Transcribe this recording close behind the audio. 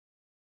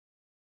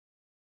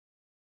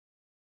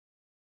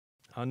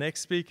Our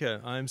next speaker,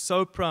 I am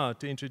so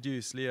proud to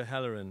introduce Lia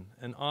Halloran,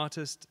 an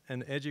artist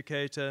and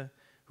educator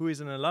who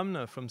is an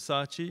alumna from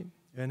SACI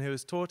and who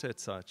has taught at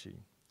SACI.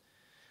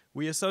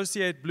 We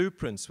associate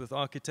blueprints with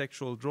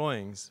architectural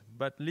drawings,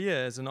 but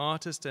Lia, as an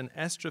artist and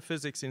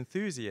astrophysics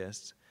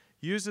enthusiast,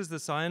 uses the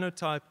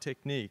cyanotype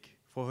technique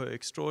for her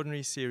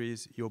extraordinary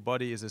series, Your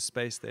Body is a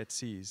Space That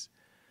Sees.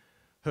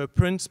 Her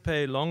prints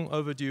pay long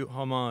overdue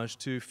homage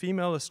to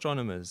female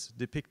astronomers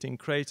depicting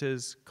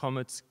craters,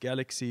 comets,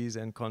 galaxies,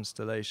 and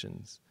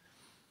constellations.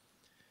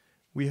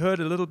 We heard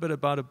a little bit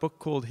about a book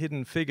called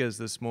Hidden Figures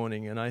this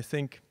morning, and I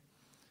think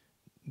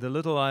the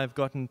little I've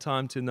gotten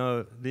time to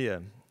know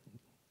Lia,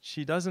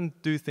 she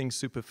doesn't do things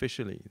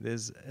superficially.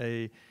 There's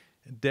a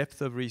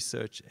depth of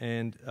research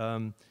and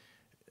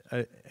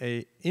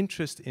a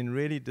interest in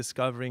really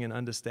discovering and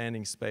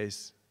understanding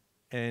space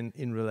and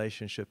in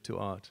relationship to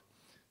art.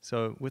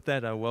 So with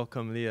that, I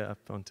welcome Lia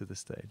up onto the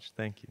stage.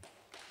 Thank you.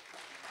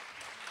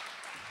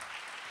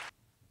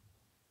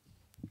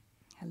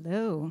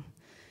 Hello.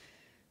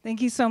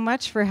 Thank you so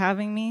much for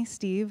having me,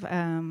 Steve.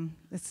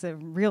 It's a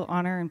real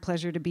honor and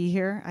pleasure to be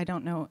here. I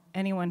don't know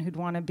anyone who'd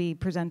want to be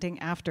presenting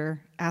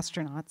after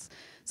astronauts,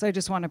 so I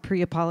just want to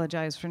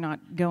pre-apologize for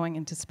not going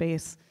into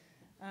space.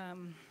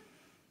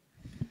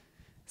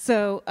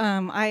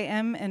 I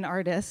am an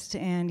artist,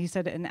 and you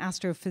said an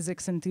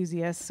astrophysics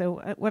enthusiast.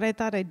 So what I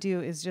thought I'd do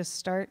is just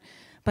start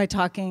by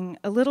talking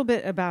a little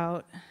bit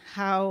about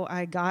how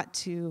I got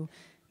to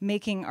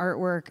making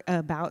artwork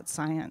about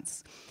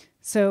science.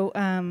 So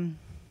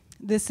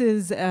this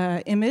is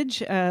an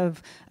image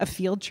of a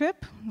field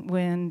trip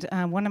when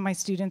one of my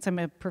students, I'm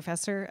a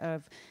professor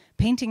of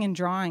painting and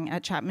drawing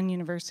at Chapman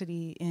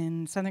University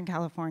in Southern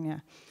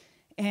California.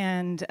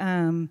 And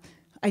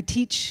I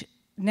teach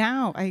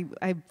now,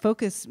 I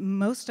focus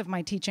most of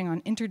my teaching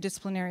on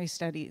interdisciplinary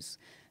studies.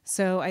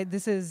 So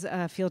this is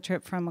a field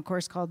trip from a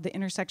course called The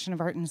Intersection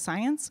of Art and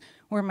Science,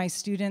 where my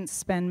students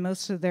spend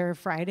most of their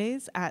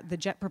Fridays at the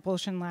Jet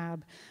Propulsion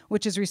Lab,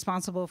 which is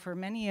responsible for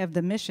many of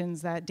the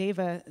missions that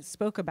Dava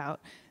spoke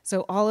about.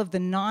 So all of the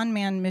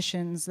non-manned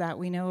missions that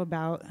we know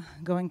about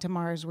going to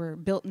Mars were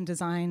built and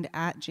designed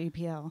at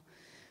JPL.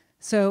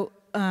 So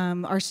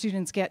our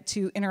students get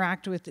to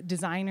interact with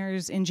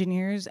designers,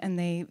 engineers, and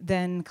they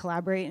then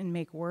collaborate and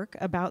make work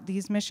about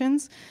these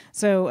missions.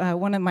 So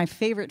one of my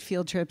favorite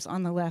field trips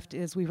on the left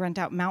is we rent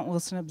out Mount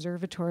Wilson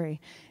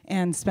Observatory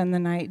and spend the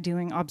night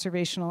doing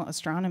observational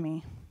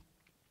astronomy.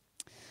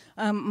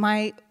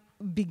 My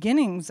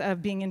beginnings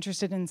of being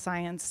interested in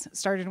science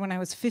started when I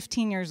was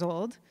 15 years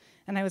old,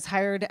 and I was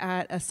hired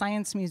at a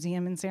science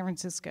museum in San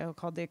Francisco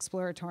called the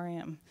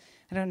Exploratorium.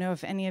 I don't know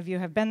if any of you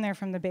have been there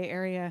from the Bay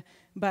Area,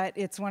 but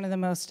it's one of the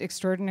most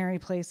extraordinary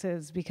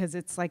places because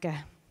it's like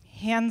a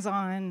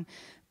hands-on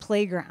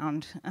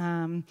playground.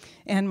 And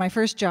my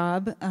first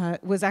job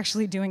was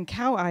actually doing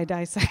cow eye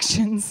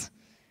dissections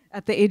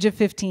at the age of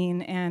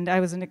 15, and I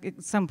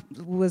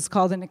was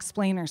called an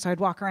explainer. So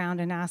I'd walk around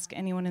and ask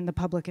anyone in the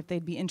public if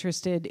they'd be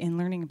interested in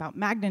learning about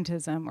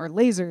magnetism or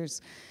lasers.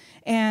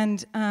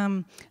 And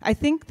I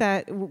think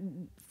that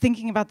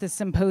thinking about this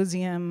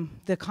symposium,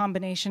 the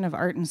combination of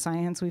art and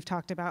science, we've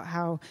talked about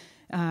how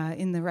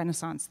in the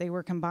Renaissance they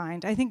were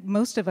combined. I think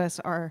most of us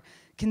are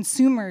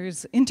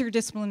consumers,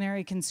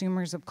 interdisciplinary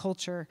consumers of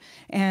culture.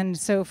 And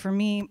so for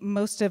me,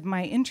 most of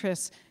my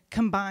interests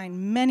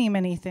combine many,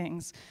 many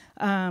things.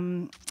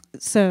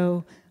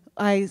 So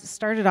I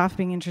started off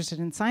being interested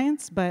in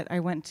science, but I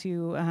went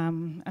to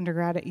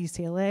undergrad at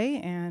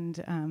UCLA,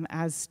 and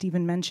as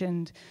Stephen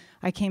mentioned,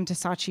 I came to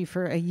SACI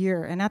for a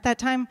year. And at that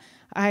time,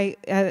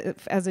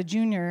 as a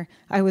junior,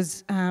 I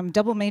was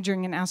double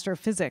majoring in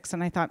astrophysics,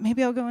 and I thought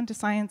maybe I'll go into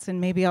science and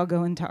maybe I'll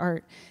go into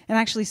art. And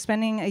actually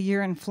spending a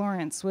year in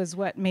Florence was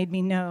what made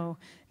me know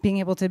being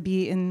able to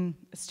be in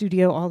a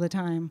studio all the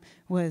time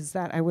was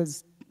that I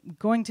was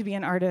going to be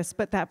an artist,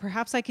 but that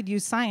perhaps I could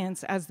use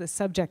science as the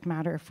subject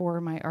matter for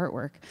my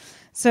artwork.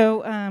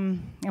 So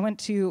I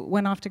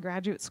went off to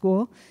graduate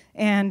school,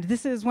 and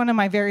this is one of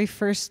my very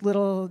first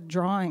little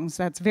drawings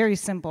that's very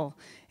simple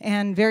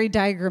and very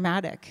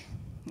diagrammatic.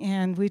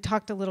 And we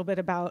talked a little bit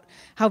about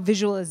how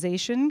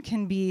visualization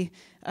can be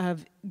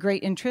of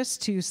great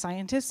interest to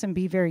scientists and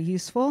be very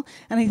useful.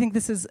 And I think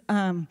this is,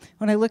 when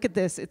I look at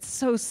this, it's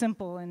so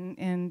simple,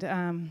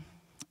 and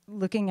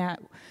looking at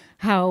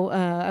how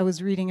I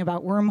was reading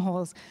about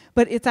wormholes,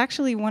 but it's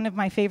actually one of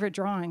my favorite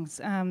drawings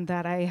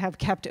that I have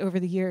kept over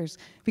the years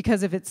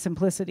because of its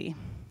simplicity.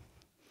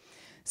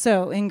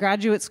 So in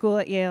graduate school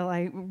at Yale,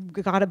 I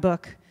got a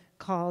book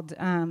called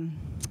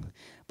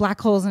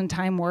Black Holes and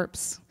Time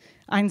Warps,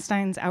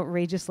 Einstein's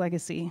Outrageous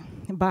Legacy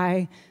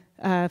by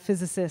a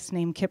physicist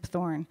named Kip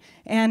Thorne.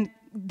 And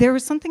there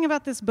was something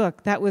about this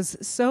book that was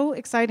so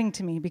exciting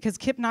to me because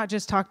Kip not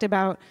just talked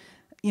about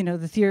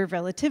the theory of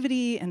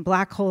relativity and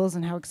black holes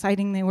and how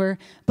exciting they were,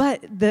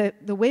 but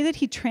the way that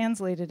he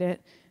translated it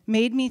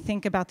made me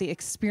think about the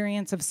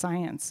experience of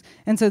science.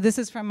 And so this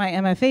is from my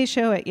MFA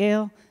show at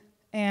Yale,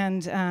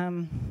 and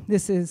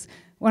this is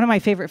one of my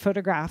favorite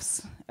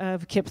photographs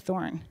of Kip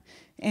Thorne.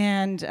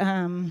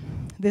 And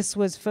this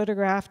was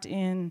photographed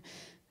in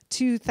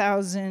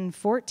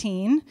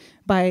 2014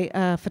 by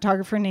a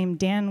photographer named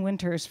Dan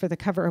Winters for the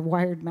cover of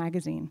Wired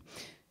magazine.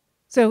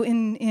 So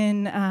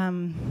in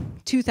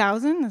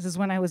 2000, this is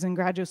when I was in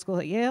graduate school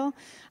at Yale,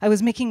 I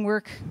was making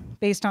work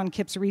based on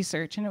Kip's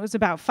research, and it was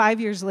about 5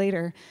 years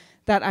later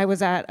that I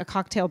was at a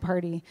cocktail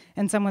party,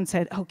 and someone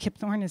said, "Oh, Kip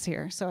Thorne is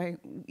here." So I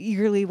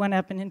eagerly went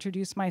up and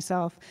introduced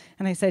myself,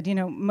 and I said, "You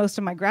know, most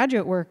of my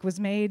graduate work was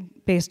made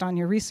based on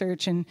your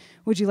research, and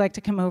would you like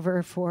to come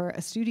over for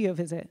a studio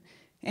visit?"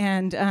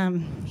 And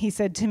he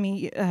said to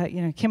me,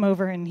 you know, came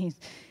over, and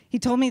he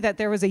told me that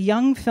there was a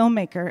young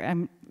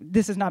filmmaker,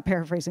 this is not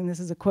paraphrasing, this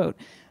is a quote,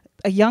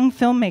 a young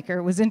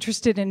filmmaker was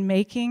interested in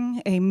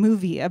making a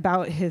movie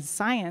about his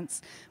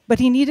science, but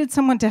he needed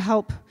someone to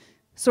help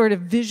sort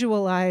of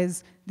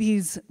visualize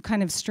these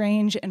kind of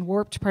strange and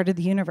warped part of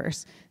the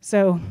universe.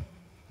 So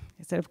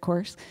I said, of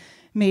course,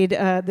 made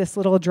this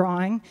little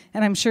drawing,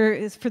 and I'm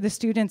sure for the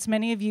students,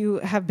 many of you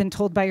have been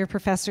told by your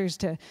professors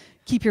to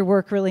keep your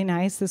work really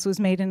nice. This was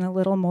made in a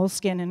little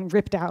moleskin and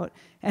ripped out,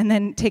 and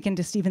then taken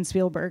to Steven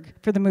Spielberg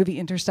for the movie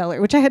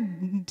Interstellar, which I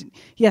had,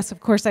 yes,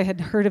 of course, I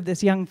had heard of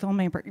this young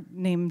filmmaker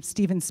named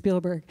Steven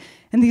Spielberg,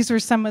 and these were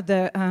some of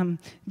the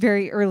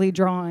very early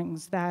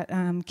drawings that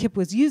Kip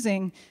was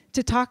using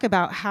to talk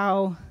about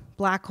how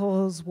black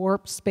holes,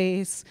 warped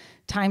space,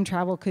 time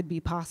travel could be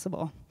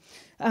possible.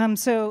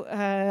 So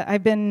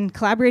I've been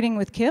collaborating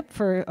with Kip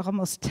for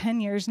almost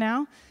 10 years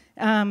now,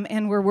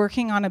 and we're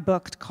working on a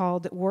book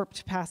called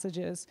Warped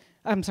Passages,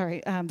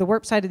 The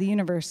Warped Side of the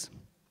Universe,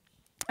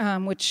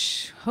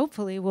 which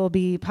hopefully we'll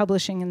be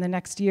publishing in the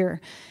next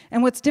year.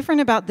 And what's different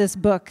about this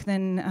book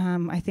than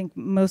I think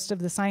most of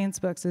the science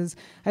books is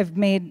I've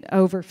made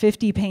over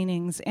 50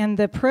 paintings, and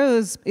the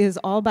prose is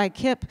all by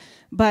Kip,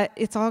 but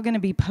it's all going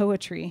to be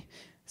poetry.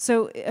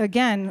 So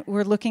again,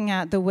 we're looking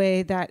at the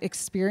way that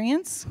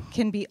experience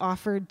can be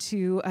offered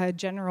to a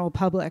general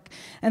public.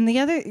 And the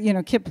other, you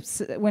know, Kip,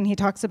 when he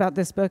talks about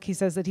this book, he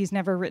says that he's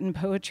never written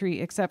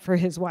poetry except for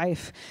his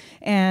wife.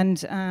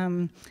 And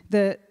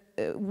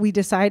we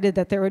decided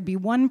that there would be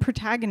one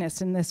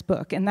protagonist in this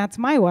book, and that's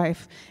my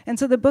wife. And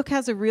so the book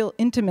has a real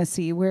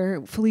intimacy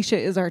where Felicia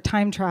is our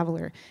time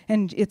traveler,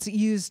 and it's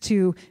used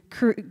to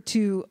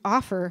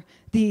offer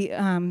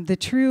the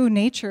true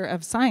nature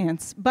of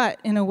science, but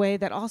in a way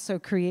that also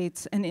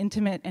creates an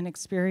intimate and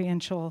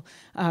experiential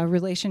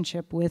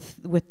relationship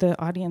with the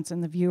audience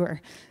and the viewer.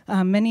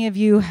 Many of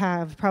you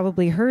have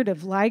probably heard of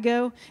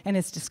LIGO and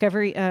its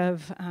discovery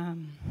of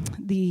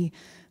the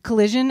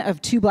collision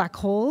of two black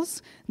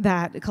holes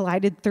that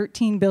collided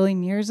 13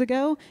 billion years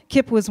ago.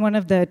 Kip was one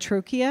of the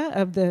trochea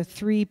of the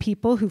 3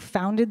 people who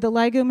founded the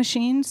LIGO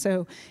machine,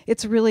 so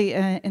it's really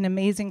an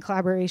amazing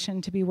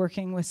collaboration to be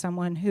working with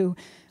someone who,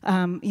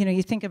 you know,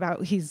 you think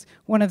about, he's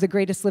one of the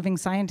greatest living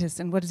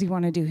scientists, and what does he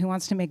want to do? He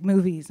wants to make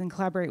movies and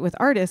collaborate with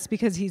artists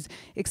because he's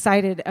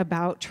excited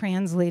about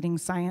translating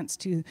science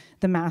to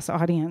the mass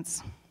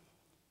audience.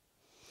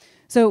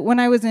 So when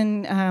I was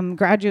in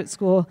graduate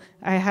school,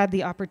 I had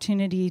the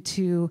opportunity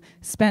to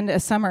spend a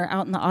summer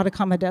out in the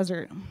Atacama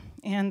Desert.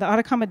 And the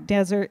Atacama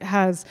Desert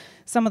has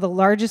some of the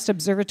largest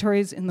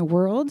observatories in the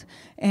world.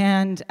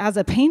 And as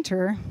a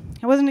painter,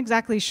 I wasn't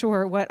exactly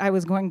sure what I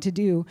was going to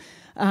do.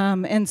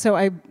 And so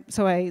I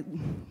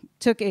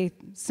took a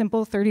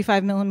simple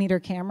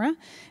 35mm camera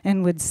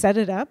and would set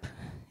it up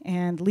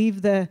and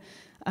leave the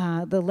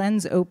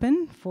lens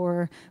open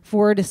for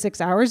 4 to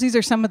 6 hours. These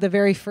are some of the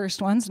very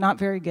first ones, not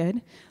very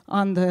good.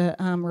 On the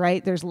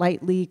right, there's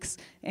light leaks,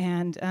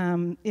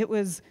 and it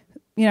was,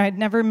 you know, I'd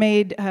never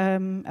made,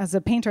 as a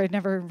painter, I'd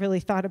never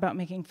really thought about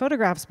making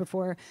photographs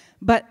before,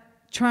 but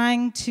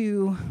trying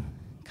to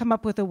come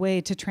up with a way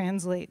to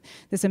translate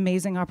this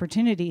amazing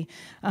opportunity,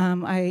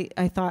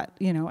 I thought,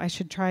 you know, I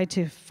should try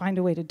to find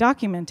a way to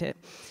document it.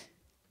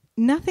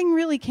 Nothing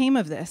really came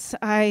of this.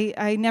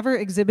 I never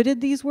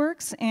exhibited these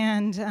works,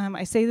 and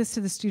I say this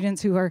to the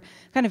students who are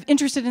kind of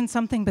interested in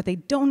something, but they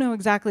don't know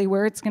exactly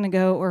where it's going to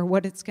go or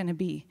what it's going to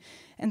be.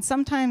 And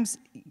sometimes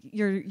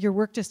your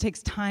work just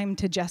takes time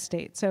to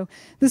gestate. So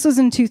this was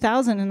in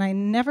 2000, and I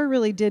never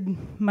really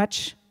did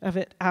much of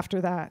it after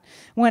that.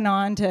 Went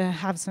on to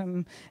have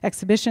some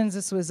exhibitions.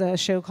 This was a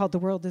show called The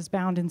World is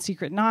Bound in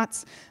Secret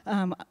Knots.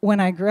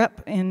 When I grew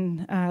up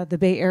in the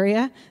Bay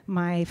Area,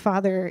 my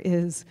father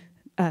is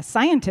a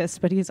scientist,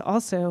 but he's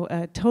also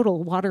a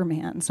total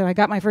waterman. So I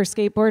got my first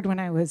skateboard when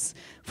I was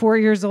 4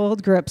 years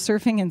old, grew up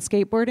surfing and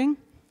skateboarding.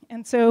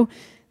 And so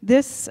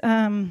this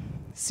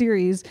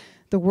series,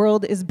 The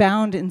World is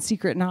Bound in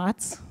Secret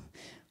Knots,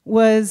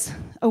 was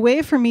a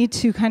way for me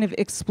to kind of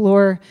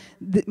explore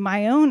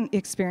my own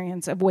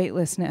experience of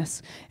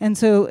weightlessness. And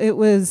so it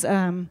was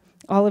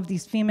all of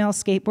these female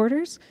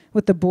skateboarders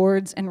with the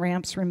boards and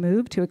ramps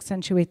removed to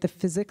accentuate the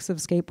physics of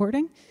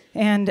skateboarding.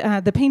 And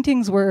the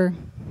paintings were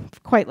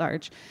quite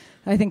large.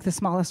 I think the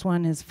smallest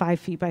one is 5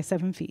 feet by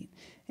 7 feet.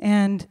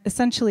 And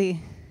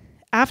essentially,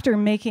 after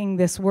making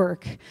this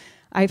work,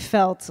 I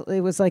felt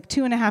it was like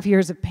 2.5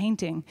 years of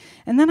painting.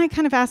 And then I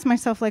kind of asked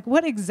myself, like,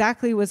 what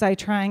exactly was I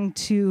trying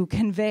to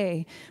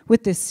convey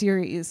with this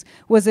series?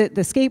 Was it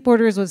the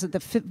skateboarders? Was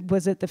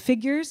it the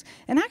figures?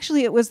 And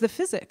actually, it was the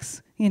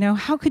physics. You know,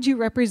 how could you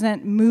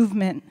represent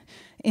movement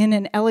in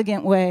an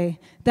elegant way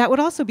that would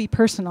also be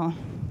personal?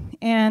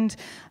 And,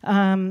 you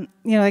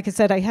know, like I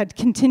said, I had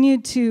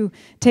continued to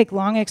take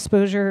long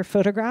exposure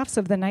photographs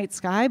of the night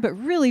sky, but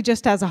really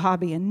just as a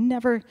hobby and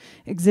never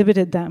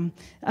exhibited them.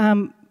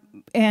 One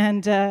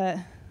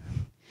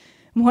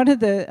of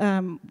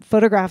the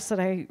photographs that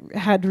I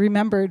had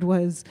remembered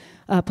was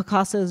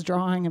Picasso's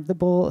drawing of the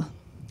bull,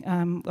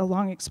 a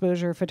long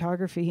exposure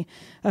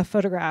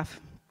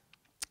photograph.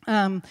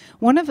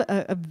 One of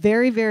a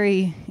very,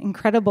 very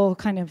incredible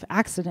kind of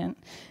accident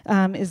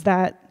is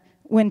that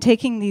when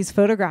taking these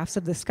photographs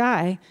of the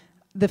sky,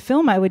 the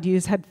film I would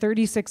use had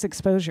 36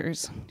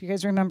 exposures. Do you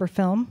guys remember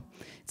film?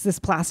 It's this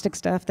plastic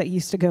stuff that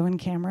used to go in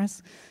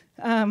cameras.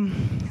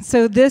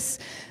 So this,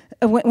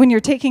 when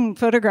you're taking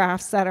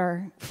photographs that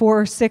are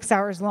 4 or 6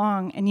 hours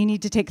long and you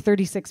need to take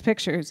 36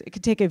 pictures, it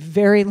could take a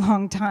very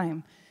long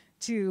time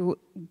to,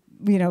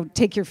 you know,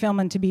 take your film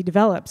and to be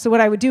developed. So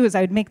what I would do is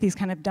I would make these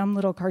kind of dumb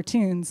little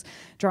cartoons,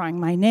 drawing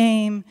my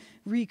name,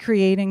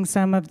 recreating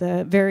some of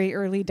the very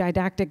early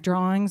didactic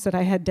drawings that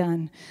I had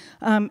done.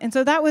 And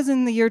so that was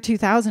in the year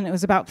 2000. It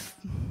was about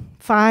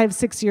 5,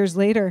 6 years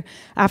later,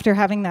 after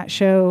having that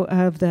show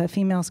of the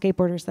female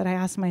skateboarders, that I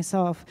asked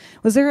myself,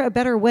 was there a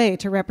better way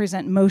to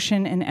represent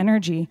motion and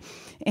energy?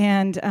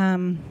 And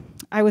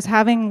I was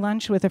having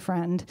lunch with a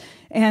friend,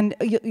 and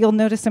you'll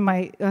notice in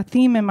my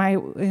theme in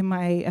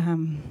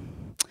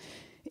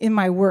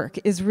my work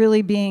is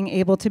really being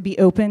able to be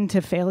open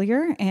to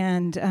failure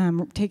and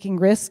taking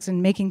risks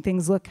and making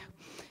things look,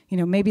 you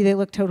know, maybe they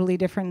look totally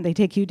different. They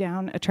take you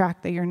down a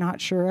track that you're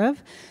not sure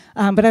of.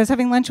 But I was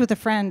having lunch with a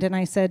friend, and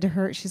I said to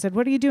her, she said,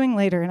 "What are you doing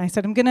later?" And I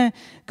said, "I'm going to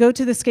go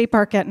to the skate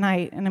park at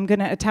night, and I'm going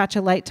to attach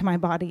a light to my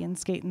body and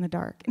skate in the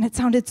dark." And it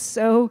sounded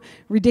so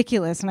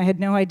ridiculous, and I had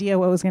no idea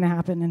what was going to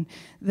happen. And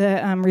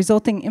the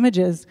resulting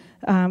images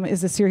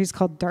is a series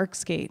called Dark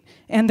Skate.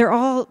 And they're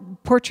all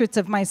portraits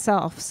of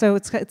myself. So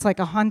it's like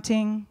a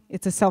haunting,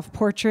 it's a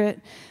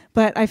self-portrait.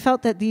 But I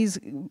felt that these,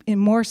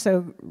 more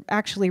so,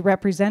 actually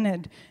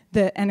represented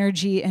the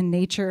energy and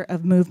nature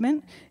of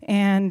movement.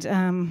 And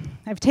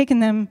I've taken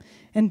them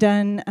and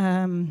done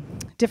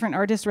different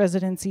artist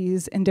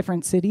residencies in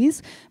different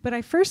cities. But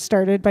I first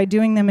started by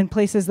doing them in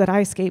places that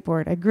I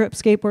skateboard. I grew up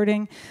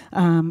skateboarding.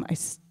 I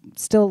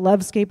still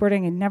love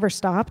skateboarding and never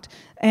stopped.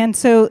 And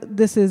so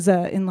this is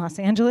in Los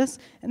Angeles.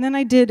 And then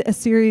I did a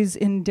series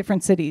in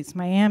different cities: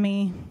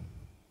 Miami,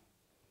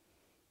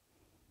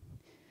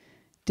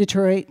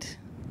 Detroit.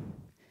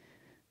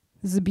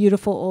 This is a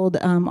beautiful old,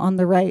 on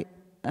the right,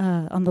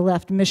 on the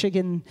left,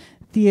 Michigan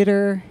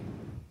theater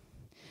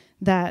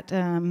that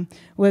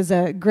was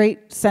a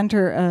great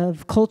center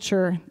of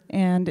culture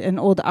and an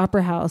old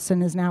opera house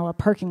and is now a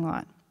parking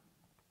lot.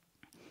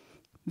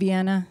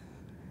 Vienna.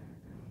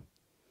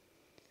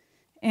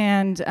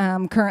 And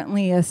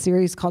currently a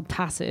series called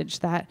Passage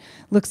that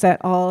looks at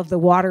all of the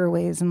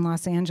waterways in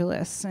Los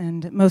Angeles.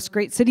 And most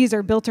great cities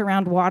are built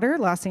around water.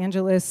 Los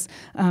Angeles,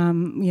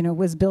 you know,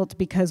 was built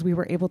because we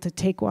were able to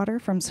take water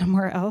from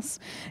somewhere else.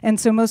 And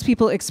so most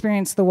people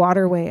experience the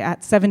waterway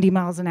at 70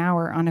 miles an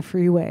hour on a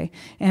freeway.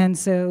 And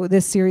so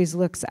this series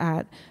looks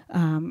at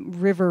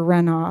river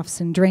runoffs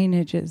and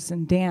drainages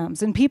and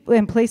dams and people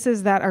in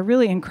places that are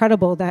really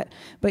incredible,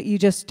 but you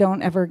just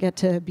don't ever get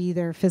to be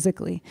there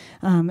physically.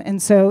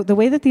 And so the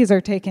way that these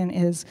are taken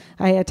is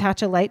I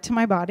attach a light to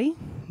my body,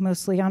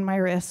 mostly on my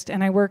wrist,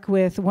 and I work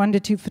with 1 to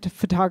 2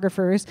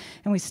 photographers,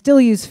 and we still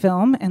use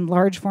film and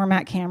large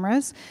format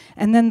cameras,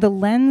 and then the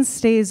lens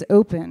stays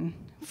open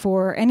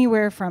for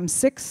anywhere from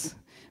 6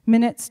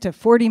 minutes to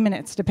 40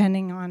 minutes,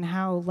 depending on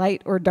how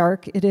light or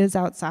dark it is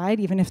outside,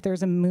 even if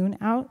there's a moon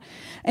out.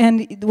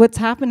 And what's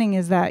happening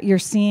is that you're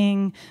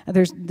seeing,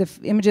 the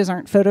images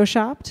aren't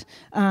photoshopped,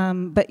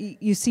 but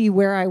you see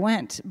where I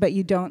went, but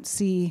you don't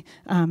see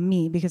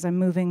me because I'm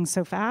moving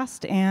so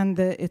fast and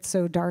it's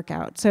so dark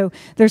out. So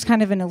there's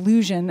kind of an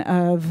illusion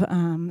of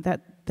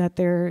that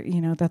they're, you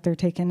know, that they're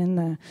taken in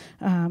the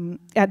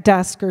at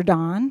dusk or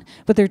dawn,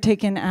 but they're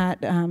taken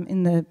at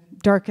in the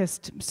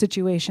darkest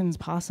situations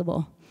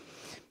possible.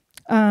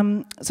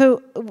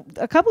 So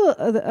a couple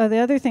of the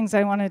other things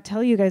I want to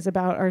tell you guys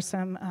about are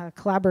some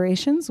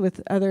collaborations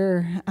with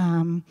other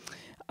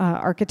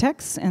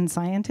architects and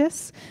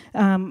scientists.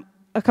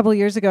 A couple of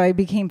years ago, I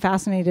became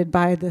fascinated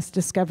by this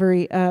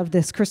discovery of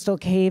this crystal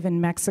cave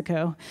in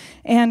Mexico.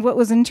 And what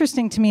was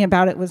interesting to me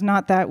about it was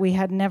not that we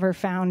had never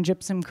found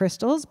gypsum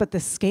crystals, but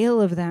the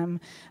scale of them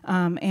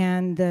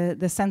and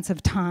the sense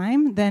of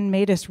time then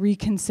made us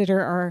reconsider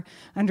our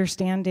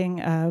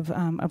understanding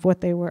of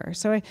what they were.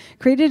 So I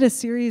created a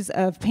series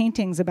of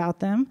paintings about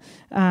them.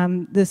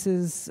 This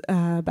is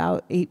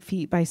about 8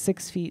 feet by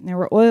 6 feet, and they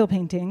were oil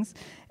paintings.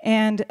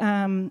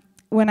 And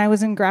when I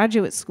was in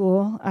graduate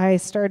school, I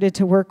started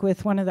to work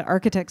with one of the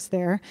architects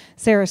there,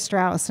 Sarah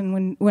Strauss.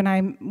 And when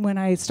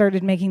I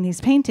started making these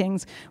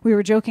paintings, we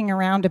were joking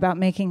around about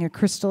making a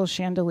crystal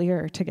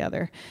chandelier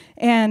together.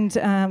 And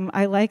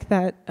I like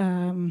that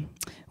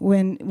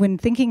when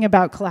thinking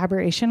about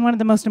collaboration, one of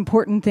the most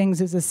important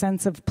things is a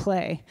sense of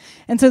play.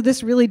 And so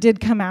this really did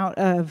come out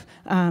of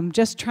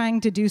just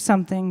trying to do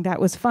something that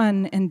was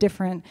fun and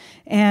different.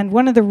 And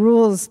one of the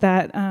rules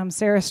that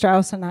Sarah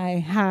Strauss and I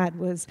had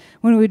was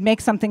when we would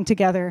make something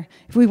together,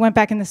 if we went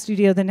back in the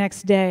studio the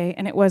next day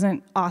and it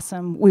wasn't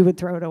awesome, we would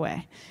throw it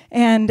away.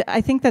 And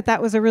I think that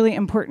that was a really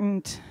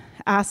important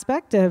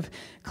aspect of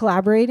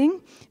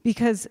collaborating,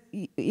 because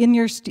in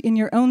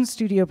your own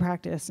studio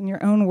practice, in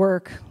your own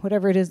work,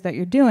 whatever it is that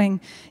you're doing,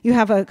 you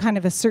have a kind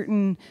of a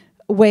certain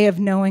way of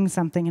knowing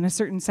something and a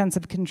certain sense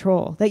of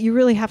control that you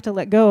really have to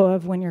let go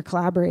of when you're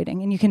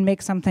collaborating, and you can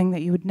make something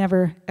that you would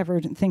never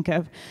ever think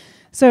of.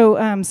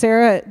 So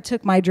Sarah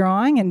took my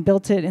drawing and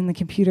built it in the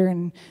computer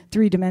in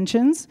 3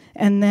 dimensions,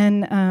 and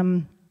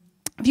then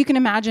if you can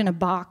imagine a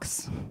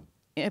box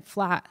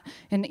flat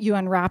and you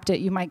unwrapped it,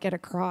 you might get a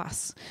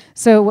cross.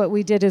 So what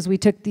we did is we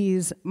took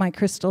my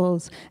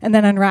crystals and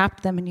then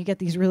unwrapped them, and you get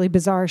these really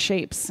bizarre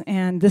shapes.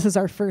 And this is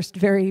our first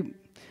very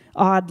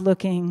odd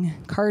looking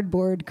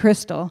cardboard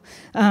crystal.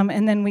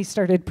 And then we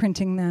started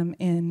printing them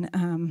in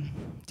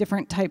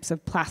different types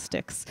of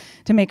plastics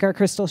to make our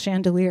crystal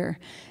chandelier.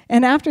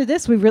 And after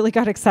this, we really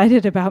got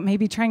excited about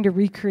maybe trying to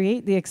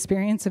recreate the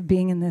experience of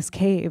being in this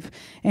cave.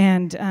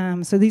 And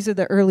so these are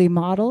the early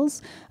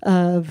models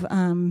of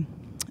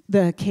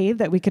the cave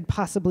that we could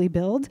possibly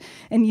build.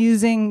 And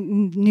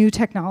using new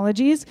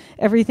technologies,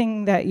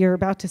 everything that you're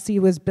about to see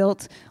was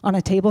built on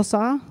a table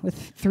saw with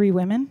 3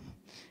 women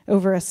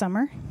over a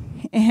summer.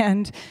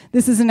 And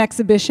this is an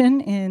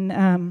exhibition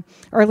in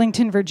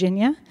Arlington,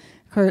 Virginia,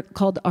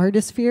 called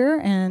Artisphere.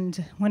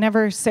 And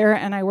whenever Sarah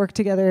and I work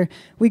together,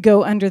 we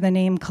go under the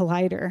name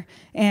Collider.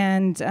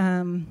 And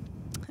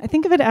I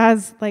think of it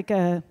as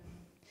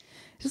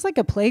just like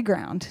a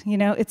playground, you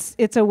know.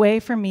 It's a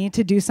way for me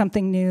to do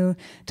something new,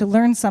 to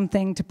learn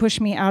something, to push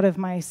me out of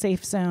my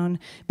safe zone.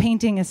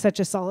 Painting is such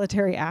a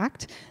solitary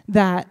act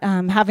that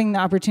having the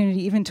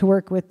opportunity even to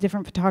work with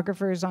different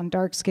photographers on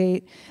dark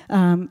skate,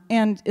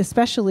 and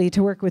especially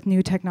to work with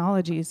new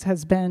technologies,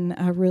 has been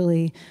a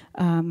really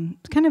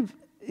kind of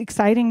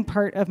exciting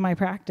part of my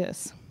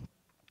practice.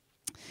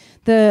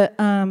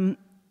 After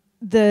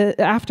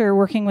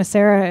working with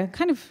Sarah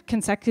kind of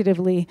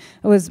consecutively,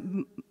 I was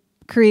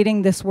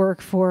creating this work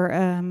for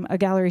a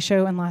gallery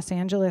show in Los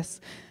Angeles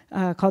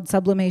called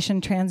Sublimation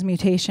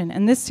Transmutation.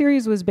 And this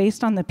series was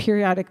based on the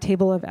periodic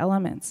table of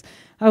elements.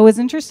 I was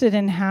interested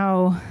in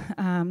how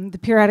the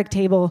periodic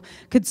table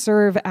could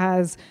serve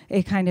as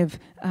a kind of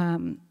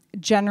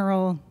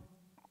general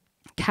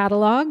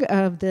catalog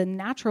of the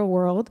natural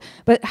world,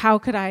 but how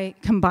could I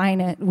combine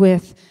it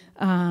with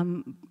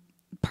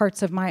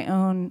parts of my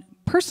own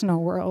personal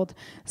world.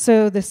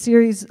 So the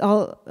series,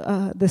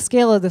 the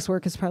scale of this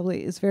work is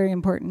very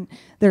important.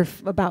 They're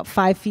about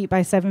 5 feet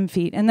by 7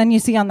 feet. And then you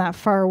see on that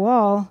far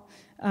wall,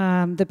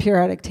 the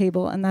periodic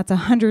table, and that's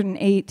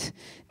 108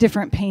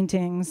 different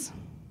paintings,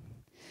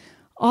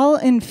 all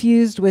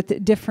infused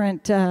with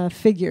different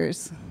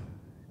figures.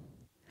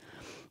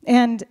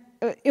 And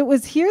it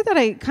was here that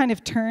I kind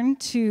of turned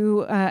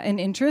to an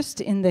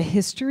interest in the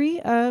history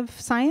of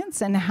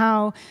science and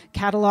how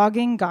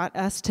cataloging got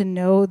us to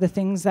know the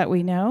things that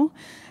we know.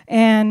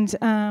 And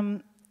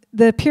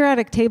the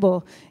periodic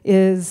table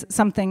is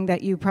something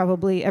that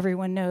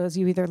everyone knows.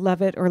 You either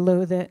love it or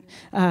loathe it.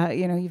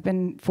 You've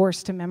been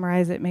forced to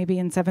memorize it maybe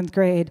in 7th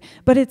grade.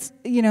 But it's,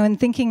 in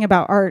thinking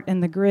about art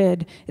and the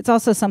grid, it's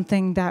also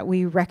something that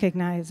we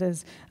recognize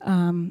as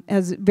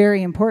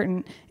very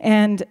important.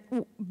 And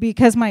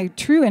because my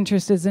true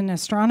interest is in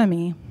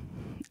astronomy,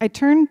 I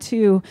turned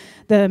to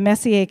the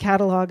Messier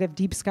catalog of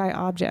deep sky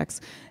objects.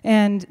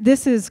 And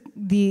this is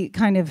the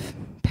kind of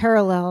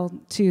parallel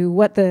to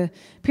what the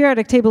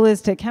periodic table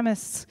is to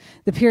chemists,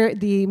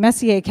 the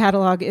Messier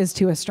catalog is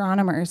to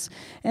astronomers.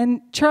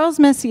 And Charles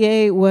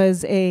Messier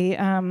was a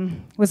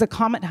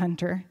comet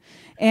hunter.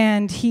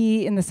 And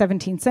he, in the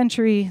 17th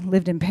century,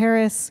 lived in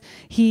Paris.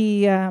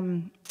 He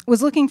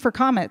was looking for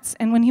comets,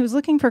 and when he was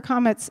looking for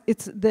comets,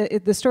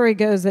 the story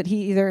goes that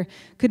he either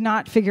could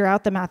not figure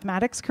out the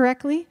mathematics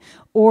correctly,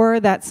 or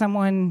that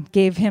someone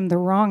gave him the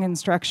wrong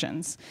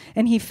instructions.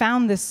 And he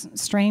found this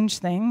strange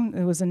thing.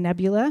 It was a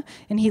nebula,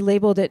 and he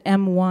labeled it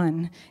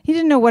M1. He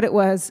didn't know what it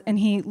was, and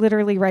he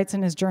literally writes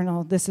in his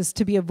journal, "This is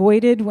to be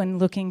avoided when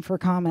looking for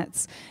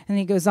comets." And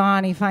he goes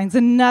on, he finds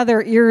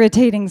another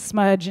irritating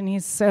smudge, and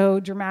he's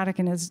so dramatic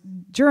in his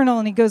journal,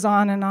 and he goes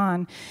on and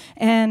on.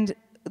 And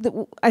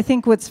I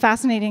think what's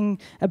fascinating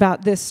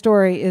about this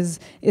story is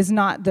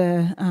not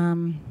the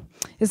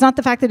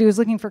fact that he was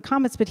looking for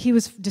comets, but he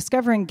was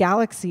discovering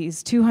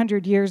galaxies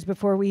 200 years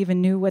before we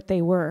even knew what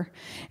they were.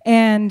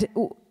 And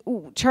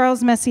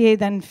Charles Messier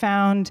then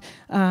found,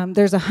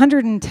 there's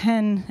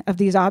 110 of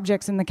these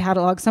objects in the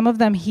catalog. Some of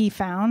them he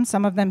found,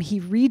 some of them he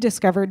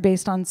rediscovered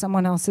based on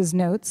someone else's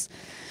notes.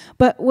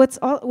 But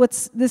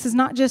this is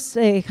not just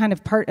a kind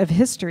of part of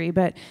history,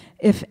 but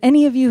if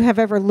any of you have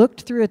ever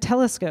looked through a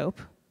telescope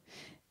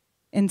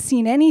and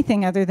seen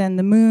anything other than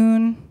the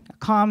moon, a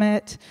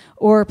comet,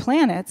 or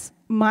planets,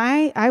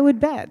 I would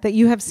bet that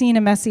you have seen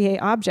a Messier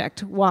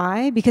object.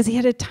 Why? Because he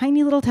had a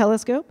tiny little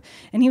telescope,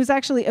 and he was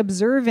actually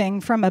observing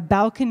from a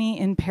balcony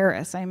in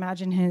Paris. I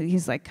imagine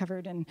he's like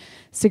covered in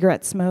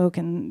cigarette smoke,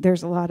 and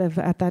there's a lot of,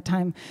 at that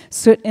time,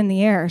 soot in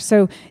the air.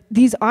 So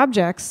these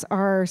objects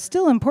are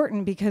still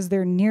important because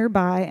they're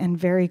nearby and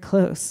very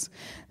close.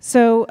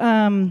 So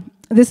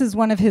this is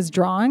one of his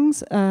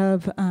drawings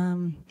of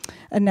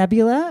a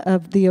nebula,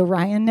 of the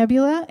Orion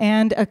Nebula,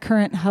 and a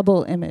current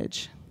Hubble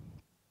image.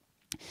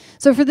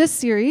 So for this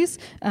series,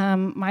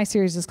 my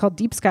series is called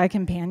Deep Sky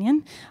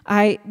Companion.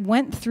 I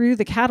went through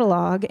the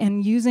catalog,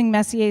 and using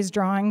Messier's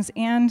drawings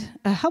and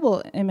a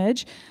Hubble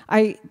image,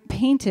 I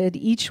painted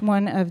each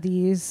one of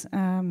these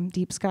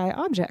deep sky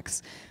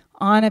objects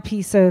on a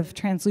piece of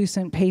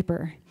translucent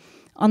paper.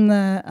 On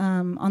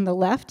the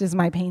left is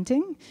my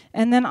painting,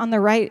 and then on the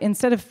right,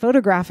 instead of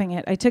photographing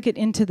it, I took it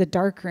into the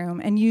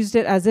darkroom and used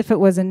it as if it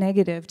was a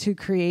negative to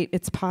create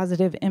its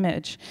positive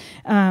image,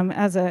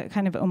 as a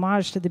kind of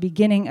homage to the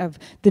beginning of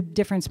the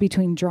difference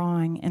between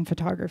drawing and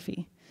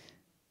photography.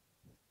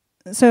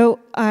 So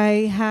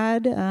I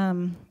had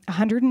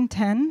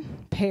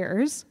 110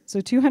 pairs, so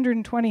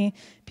 220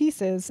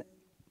 pieces.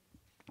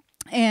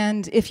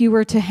 And if you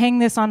were to hang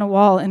this on a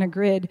wall in a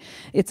grid,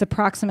 it's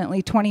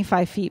approximately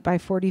 25 feet by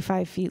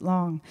 45 feet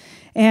long.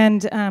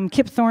 And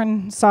Kip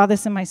Thorne saw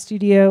this in my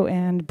studio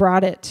and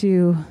brought it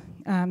to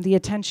the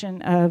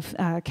attention of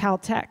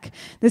Caltech.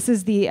 This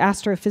is the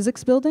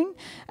astrophysics building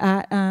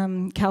at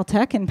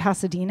Caltech in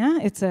Pasadena.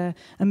 It's an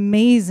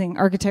amazing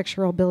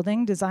architectural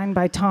building designed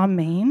by Tom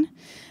Main.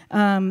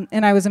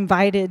 And I was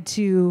invited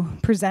to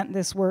present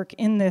this work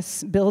in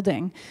this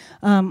building.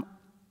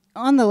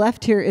 On the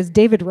left here is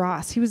David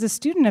Ross. He was a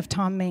student of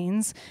Tom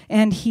Main's,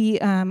 and he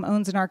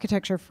owns an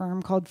architecture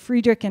firm called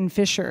Friedrich &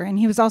 Fischer, and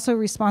he was also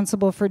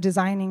responsible for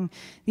designing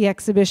the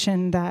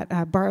exhibition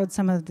that borrowed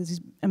some of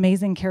these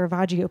amazing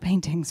Caravaggio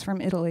paintings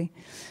from Italy.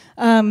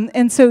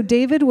 And so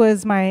David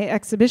was my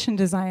exhibition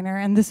designer,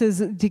 and this is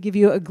to give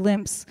you a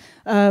glimpse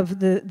of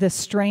the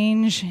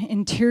strange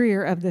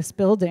interior of this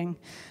building.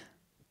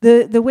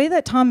 The way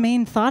that Tom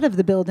Main thought of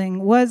the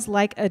building was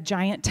like a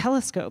giant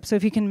telescope. So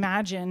if you can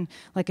imagine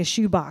like a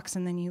shoebox,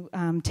 and then you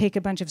take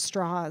a bunch of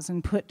straws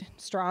and put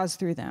straws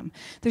through them.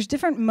 There's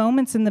different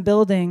moments in the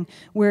building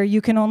where you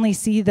can only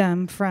see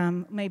them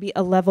from maybe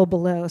a level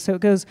below. So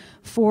it goes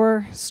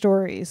 4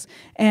 stories.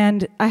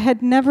 And I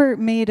had never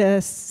made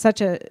such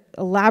a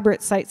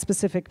elaborate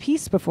site-specific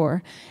piece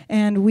before,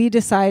 and we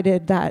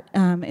decided that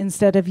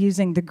instead of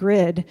using the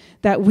grid,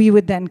 that we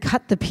would then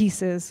cut the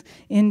pieces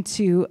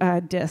into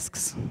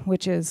discs,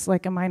 which is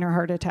like a minor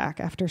heart attack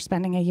after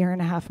spending a year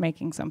and a half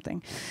making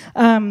something.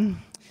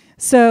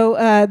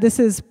 So this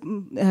is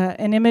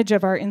an image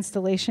of our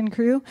installation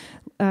crew.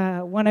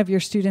 One of your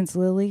students,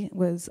 Lily,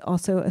 was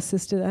also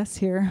assisted us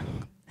here.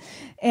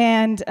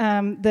 And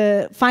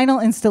the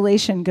final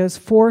installation goes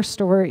 4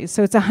 stories.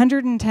 So it's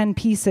 110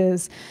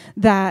 pieces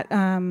that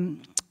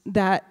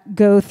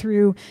go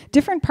through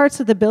different parts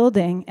of the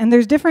building. And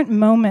there's different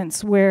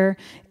moments where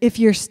if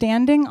you're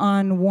standing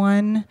on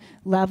one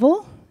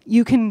level,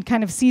 you can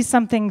kind of see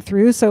something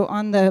through. So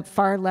on the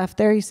far left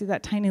there, you see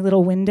that tiny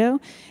little window.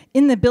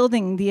 In the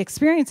building, the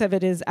experience of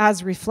it is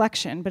as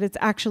reflection, but it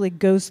actually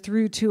goes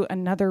through to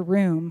another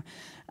room.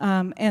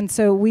 And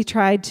so we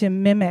tried to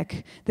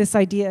mimic this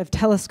idea of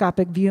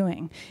telescopic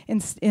viewing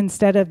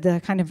instead of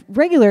the kind of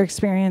regular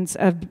experience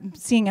of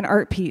seeing an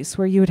art piece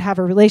where you would have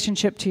a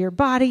relationship to your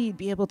body, you'd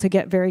be able to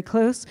get very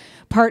close.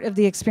 Part of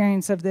the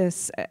experience of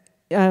this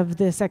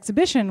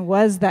exhibition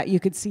was that you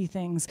could see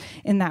things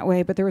in that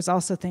way, but there was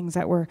also things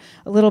that were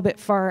a little bit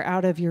far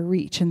out of your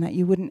reach and that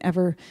you wouldn't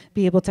ever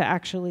be able to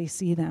actually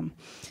see them.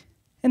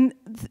 And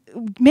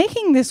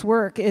making this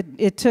work,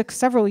 it took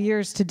several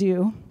years to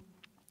do.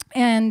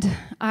 And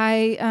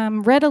I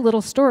read a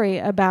little story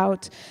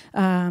about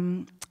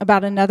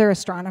another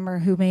astronomer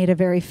who made a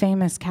very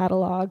famous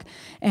catalog,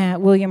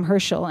 William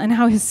Herschel, and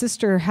how his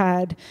sister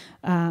had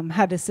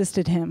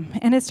assisted him.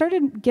 And it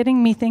started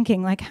getting me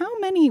thinking, like, how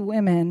many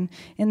women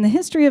in the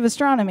history of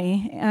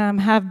astronomy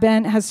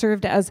has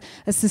served as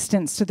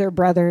assistants to their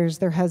brothers,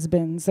 their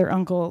husbands, their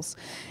uncles?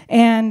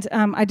 And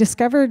I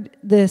discovered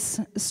this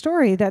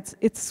story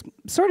it's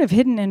sort of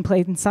hidden in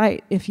plain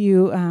sight. If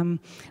you,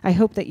 I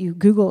hope that you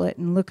Google it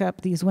and look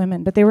up these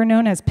women, but they were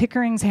known as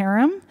Pickering's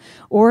Harem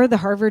or the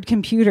Harvard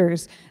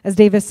Computers. As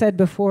Davis said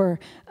before,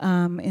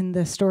 in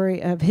the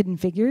story of Hidden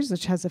Figures,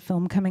 which has a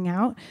film coming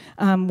out,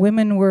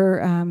 women were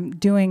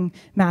doing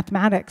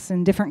mathematics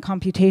and different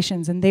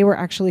computations, and they were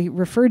actually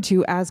referred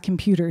to as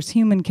computers,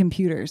 human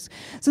computers.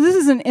 So this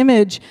is an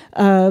image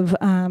of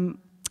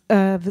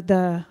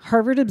the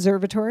Harvard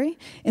Observatory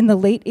in the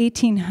late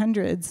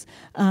 1800s.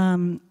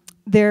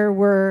 there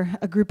were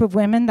a group of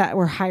women that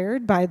were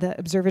hired by the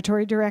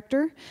observatory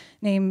director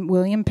named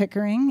William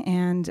Pickering,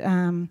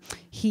 and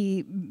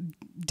he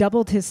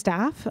doubled his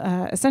staff,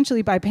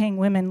 essentially by paying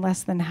women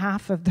less than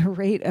half of the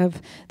rate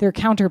of their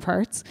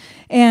counterparts.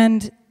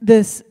 And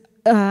this,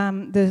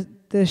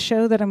 the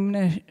show that I'm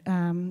going to,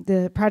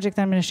 the project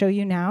that I'm going to show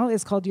you now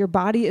is called Your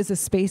Body is a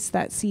Space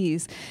That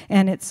Sees,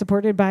 and it's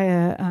supported by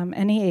a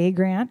NEA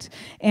grant,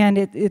 and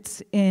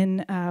it's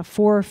in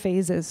 4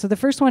 phases. So the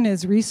first one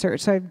is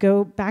research. So I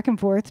go back and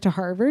forth to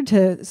Harvard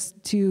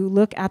to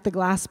look at the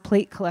glass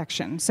plate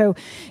collection. So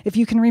if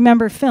you can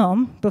remember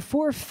film,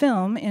 before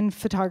film in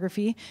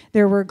photography,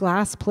 there were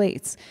glass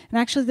plates. And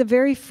actually the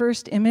very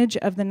first image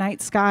of the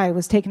night sky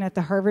was taken at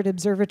the Harvard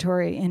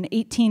Observatory in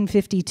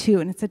 1852,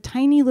 and it's a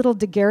tiny little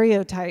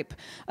daguerreotype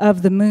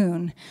of the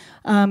moon.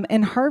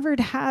 And Harvard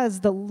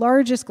has the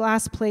largest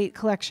glass plate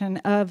collection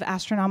of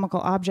astronomical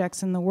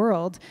objects in the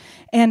world,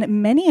 and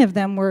many of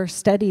them were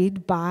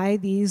studied by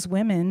these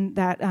women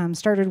that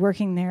started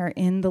working there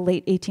in the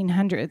late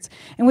 1800s.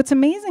 And what's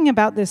amazing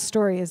about this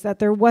story is that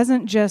there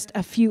wasn't just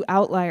a few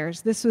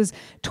outliers. This was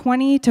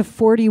 20 to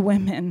 40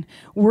 women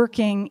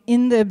working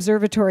in the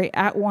observatory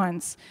at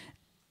once,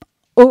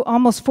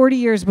 almost 40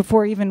 years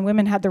before even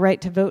women had the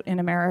right to vote in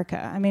America.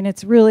 I mean,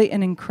 it's really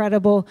an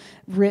incredible,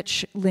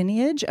 rich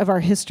lineage of our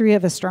history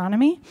of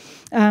astronomy.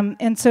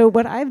 And so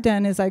what I've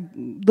done is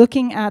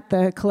looking at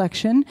the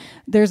collection,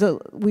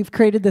 we've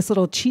created this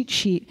little cheat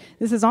sheet.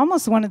 This is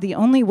almost one of the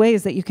only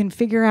ways that you can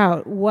figure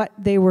out what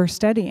they were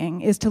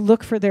studying, is to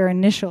look for their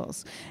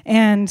initials.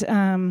 And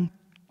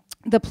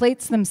the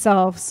plates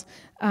themselves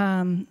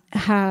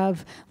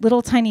have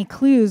little tiny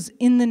clues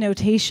in the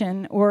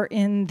notation or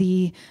in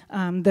the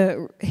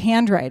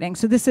handwriting.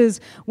 So this is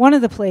one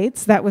of the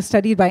plates that was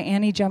studied by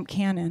Annie Jump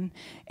Cannon,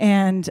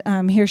 and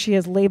here she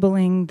is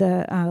labeling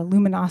the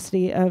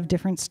luminosity of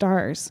different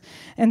stars.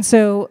 And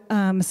so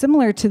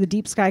similar to the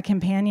Deep Sky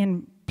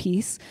Companion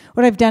piece,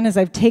 what I've done is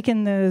I've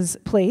taken those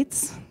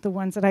plates, the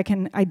ones that I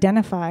can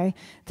identify,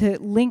 to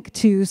link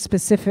to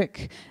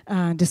specific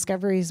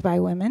discoveries by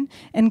women,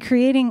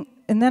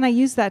 and then I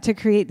use that to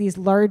create these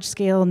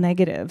large-scale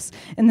negatives.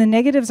 And the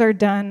negatives are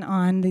done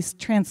on this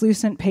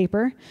translucent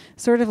paper,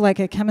 sort of like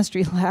a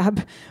chemistry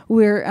lab.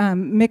 We're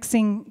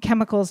mixing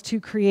chemicals to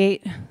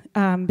create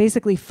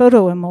basically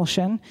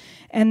photoemulsion.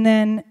 And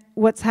then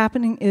what's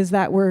happening is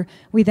that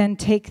we then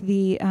take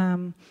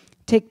the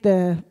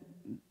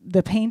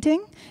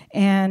painting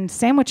and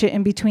sandwich it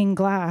in between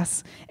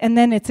glass, and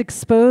then it's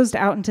exposed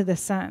out into the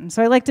sun.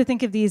 So I like to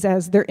think of these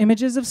as they're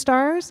images of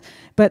stars,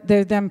 but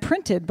they're then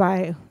printed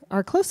by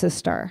our closest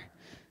star.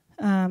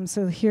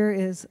 So here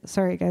is,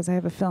 sorry guys, I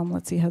have a film.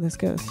 Let's see how this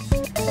goes.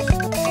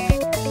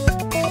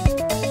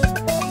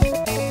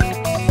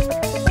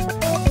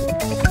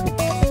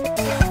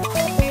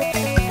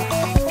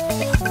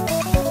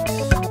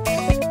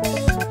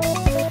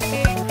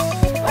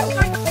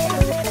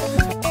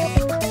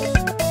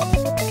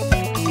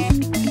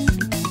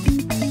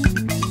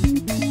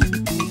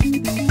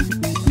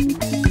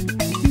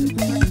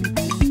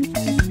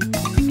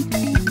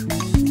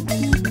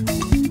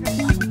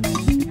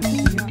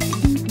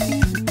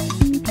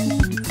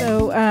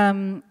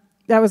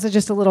 That was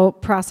just a little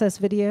process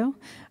video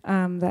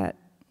that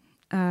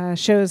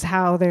shows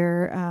how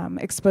they're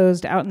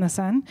exposed out in the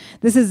sun.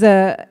 This is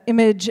an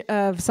image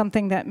of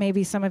something that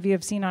maybe some of you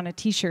have seen on a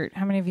t-shirt.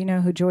 How many of you know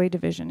who Joy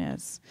Division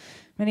is?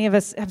 Many of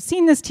us have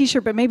seen this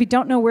t-shirt, but maybe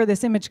don't know where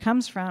this image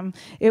comes from.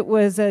 It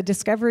was a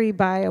discovery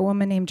by a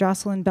woman named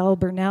Jocelyn Bell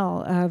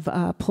Burnell of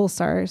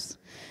pulsars.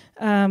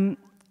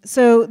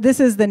 So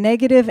this is the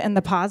negative and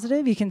the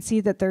positive. You can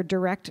see that they're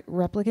direct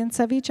replicants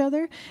of each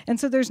other. And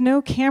so there's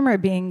no camera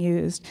being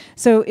used.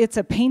 So it's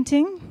a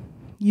painting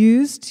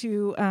used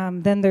to,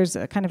 then there's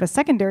a kind of a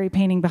secondary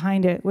painting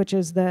behind it, which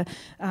is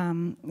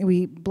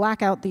we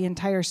black out the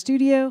entire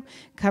studio,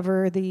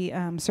 cover the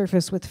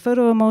surface with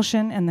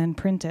photoemulsion, and then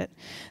print it.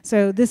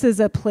 So this is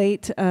a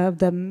plate of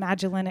the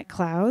Magellanic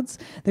Clouds.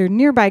 They're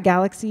nearby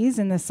galaxies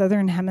in the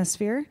southern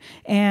hemisphere,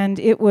 and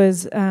it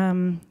was,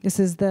 this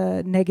is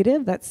the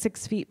negative, that's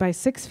 6 feet by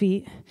 6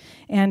 feet,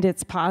 and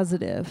it's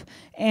positive.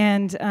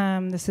 And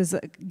this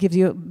gives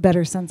you a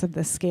better sense of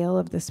the scale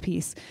of this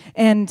piece.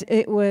 And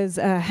it was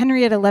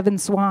Henrietta Levin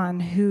Swan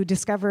who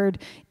discovered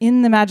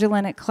in the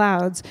Magellanic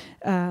Clouds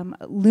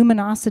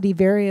luminosity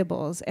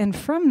variables. And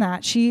from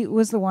that, she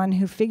was the one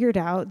who figured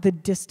out the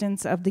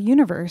distance of the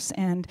universe.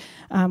 And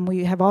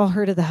we have all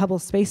heard of the Hubble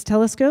Space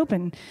Telescope,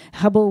 and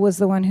Hubble was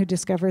the one who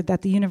discovered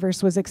that the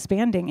universe was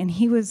expanding. And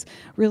he was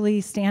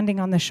really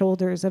standing on the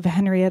shoulders of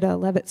Henrietta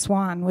Leavitt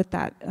Swan with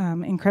that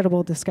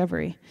incredible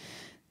discovery.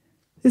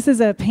 This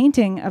is a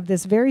painting of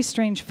this very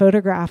strange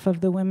photograph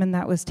of the women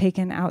that was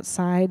taken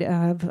outside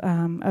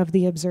of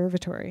the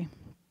observatory.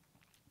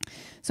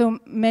 So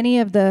many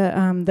of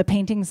the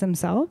paintings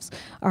themselves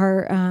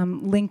are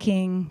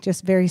linking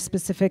just very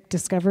specific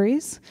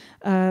discoveries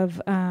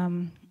of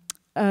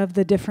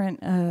the different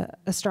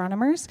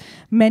astronomers.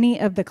 Many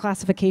of the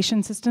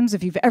classification systems,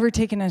 if you've ever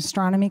taken an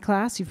astronomy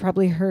class, you've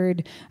probably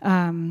heard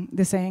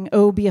the saying,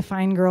 "Oh, be a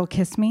fine girl,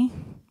 kiss me,"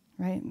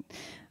 right?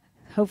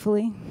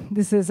 hopefully.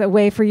 This is a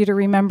way for you to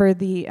remember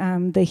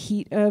the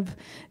heat of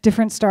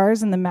different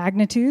stars and the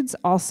magnitudes,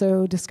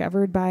 also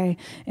discovered by,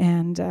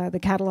 and the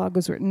catalog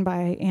was written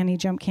by Annie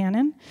Jump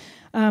Cannon.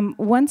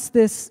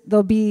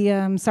 There'll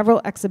be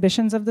several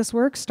exhibitions of this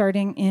work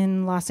starting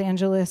in Los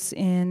Angeles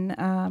in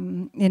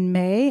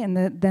May,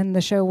 and then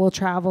the show will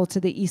travel to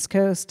the East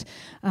Coast,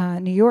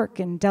 New York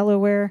and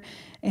Delaware,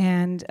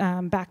 and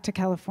back to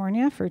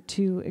California for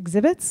 2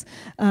 exhibits.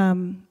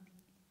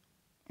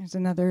 There's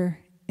another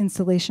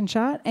installation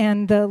shot,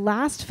 and the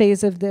last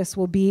phase of this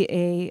will be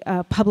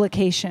a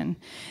publication.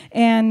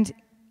 And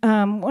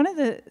one of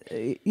the,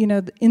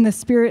 in the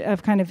spirit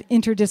of kind of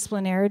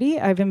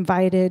interdisciplinarity, I've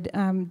invited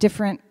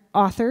different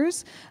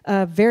authors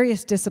of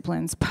various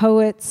disciplines,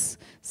 poets,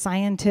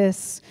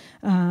 scientists,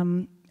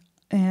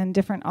 and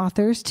different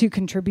authors to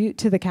contribute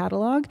to the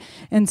catalog.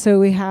 And so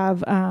we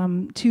have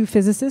 2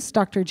 physicists,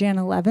 Dr.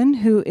 Jana Levin,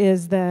 who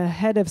is the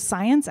head of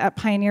science at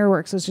Pioneer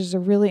Works, which is a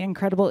really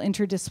incredible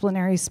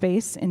interdisciplinary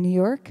space in New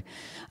York.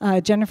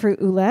 Jennifer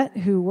Ouellette,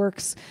 who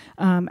works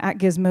at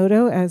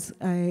Gizmodo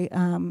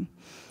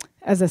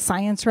as a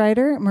science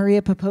writer.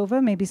 Maria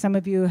Popova, maybe some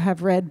of you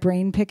have read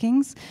Brain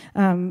Pickings.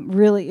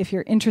 Really, if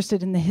you're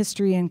interested in the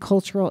history and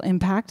cultural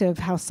impact of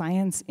how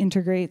science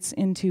integrates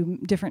into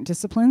different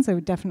disciplines, I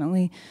would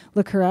definitely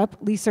look her up.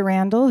 Lisa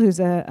Randall,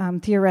 who's a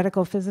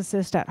theoretical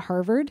physicist at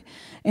Harvard,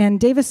 and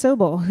Davis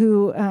Sobel,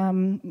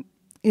 who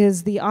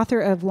is the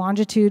author of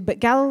Longitude,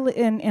 but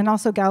and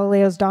also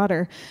Galileo's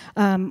Daughter.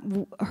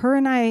 Her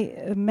and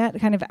I met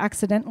kind of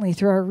accidentally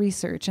through our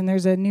research, and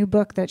there's a new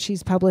book that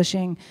she's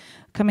publishing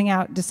coming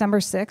out December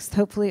 6th.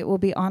 Hopefully it will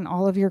be on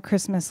all of your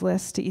Christmas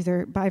lists to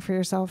either buy for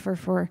yourself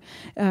or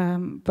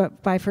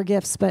buy for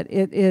gifts, but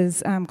it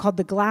is called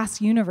The Glass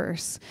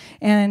Universe.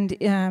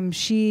 And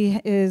she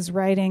is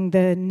writing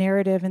the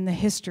narrative and the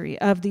history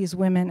of these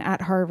women at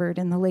Harvard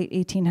in the late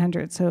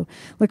 1800s. So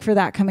look for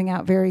that coming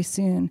out very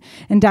soon.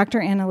 And Dr.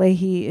 Anna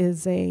Leahy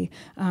is a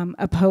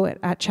poet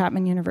at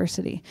Chapman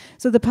University.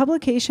 So the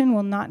publication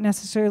will not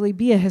necessarily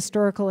be a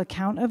historical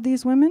account of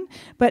these women,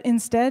 but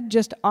instead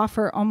just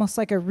offer almost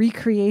like a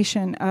recreation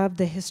of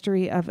the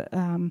history of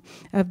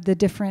the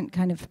different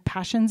kind of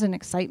passions and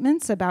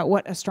excitements about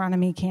what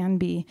astronomy can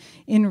be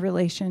in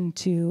relation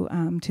to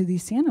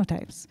these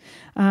cyanotypes.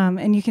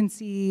 And you can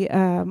see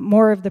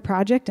more of the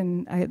project,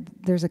 and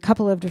there's a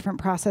couple of different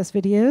process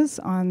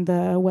videos on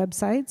the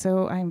website,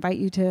 so I invite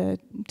you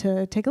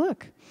to take a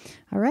look.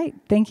 All right,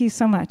 thank you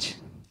so much.